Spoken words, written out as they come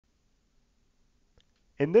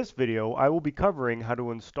In this video, I will be covering how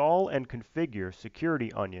to install and configure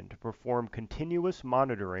Security Onion to perform continuous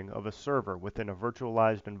monitoring of a server within a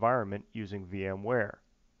virtualized environment using VMware.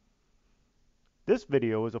 This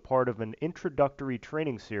video is a part of an introductory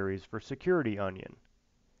training series for Security Onion.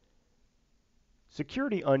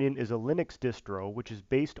 Security Onion is a Linux distro which is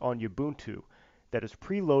based on Ubuntu that is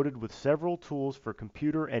preloaded with several tools for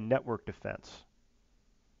computer and network defense.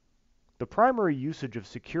 The primary usage of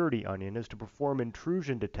Security Onion is to perform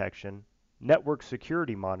intrusion detection, network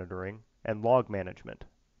security monitoring, and log management.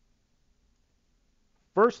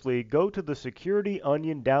 Firstly, go to the Security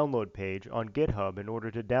Onion download page on GitHub in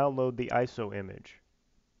order to download the ISO image.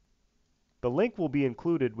 The link will be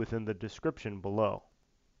included within the description below.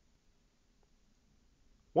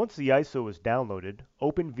 Once the ISO is downloaded,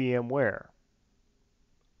 open VMware.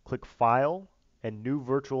 Click File and New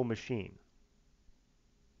Virtual Machine.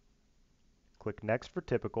 Click Next for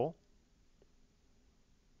typical.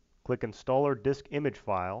 Click Installer Disk Image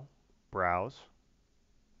File, browse.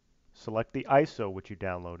 Select the ISO which you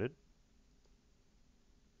downloaded.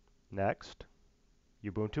 Next,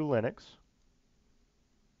 Ubuntu Linux.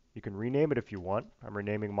 You can rename it if you want. I'm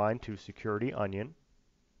renaming mine to Security Onion.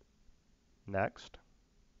 Next,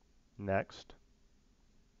 next.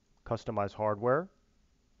 Customize hardware.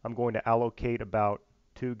 I'm going to allocate about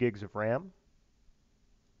 2 gigs of RAM.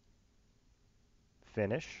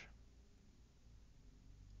 Finish.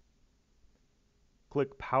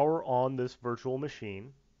 Click Power on this virtual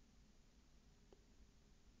machine.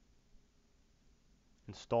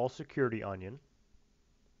 Install Security Onion.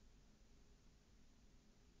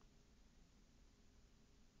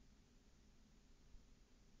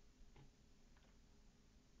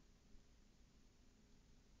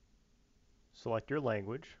 Select your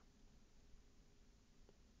language.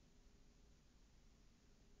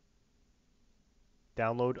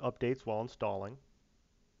 Download updates while installing.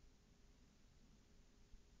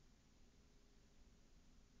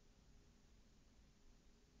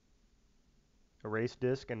 Erase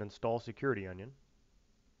disk and install Security Onion.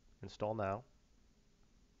 Install now.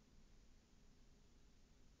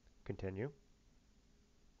 Continue.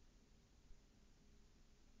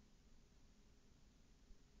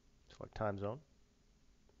 Select time zone.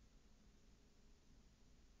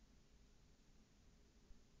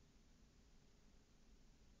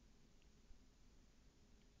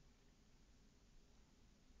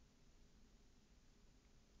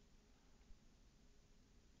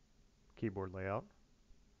 Keyboard layout.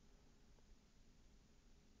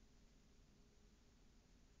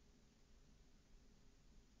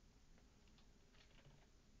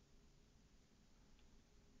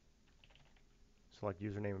 Select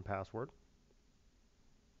username and password.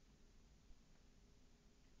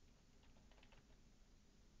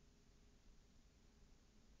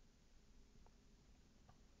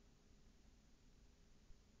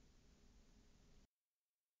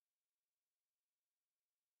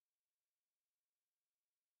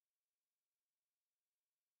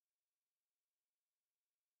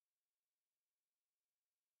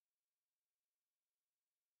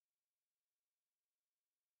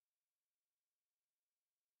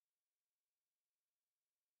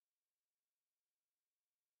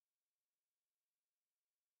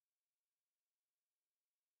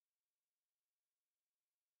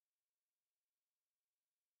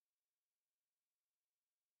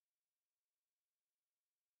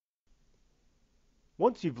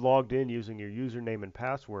 Once you've logged in using your username and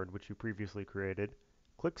password, which you previously created,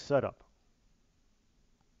 click Setup.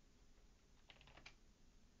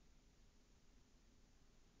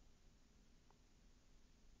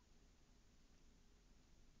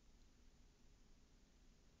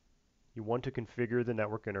 You want to configure the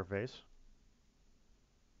network interface.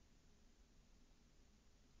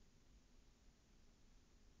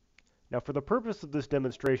 Now, for the purpose of this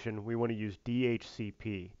demonstration, we want to use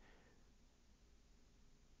DHCP.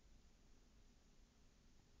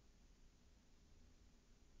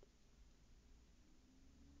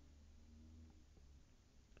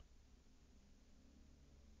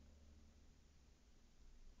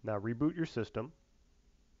 Now reboot your system.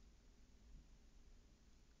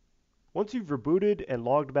 Once you've rebooted and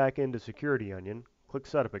logged back into Security Onion, click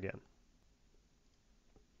Setup again.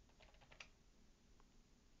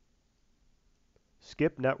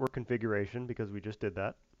 Skip network configuration because we just did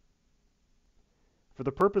that. For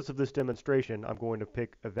the purpose of this demonstration, I'm going to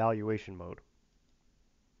pick Evaluation Mode.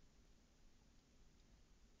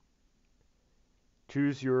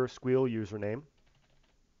 Choose your Squeal username.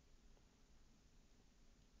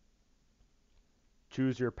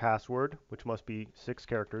 Choose your password, which must be 6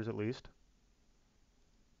 characters at least.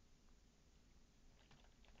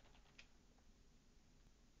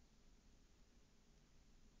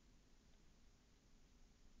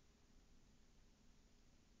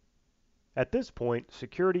 At this point,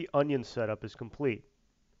 Security Onion setup is complete.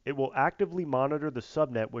 It will actively monitor the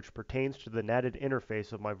subnet which pertains to the NATed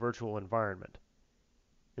interface of my virtual environment.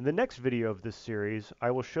 In the next video of this series,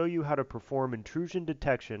 I will show you how to perform intrusion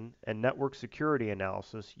detection and network security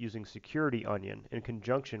analysis using Security Onion in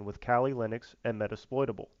conjunction with Kali Linux and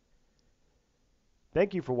Metasploitable.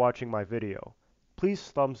 Thank you for watching my video. Please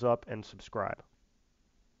thumbs up and subscribe.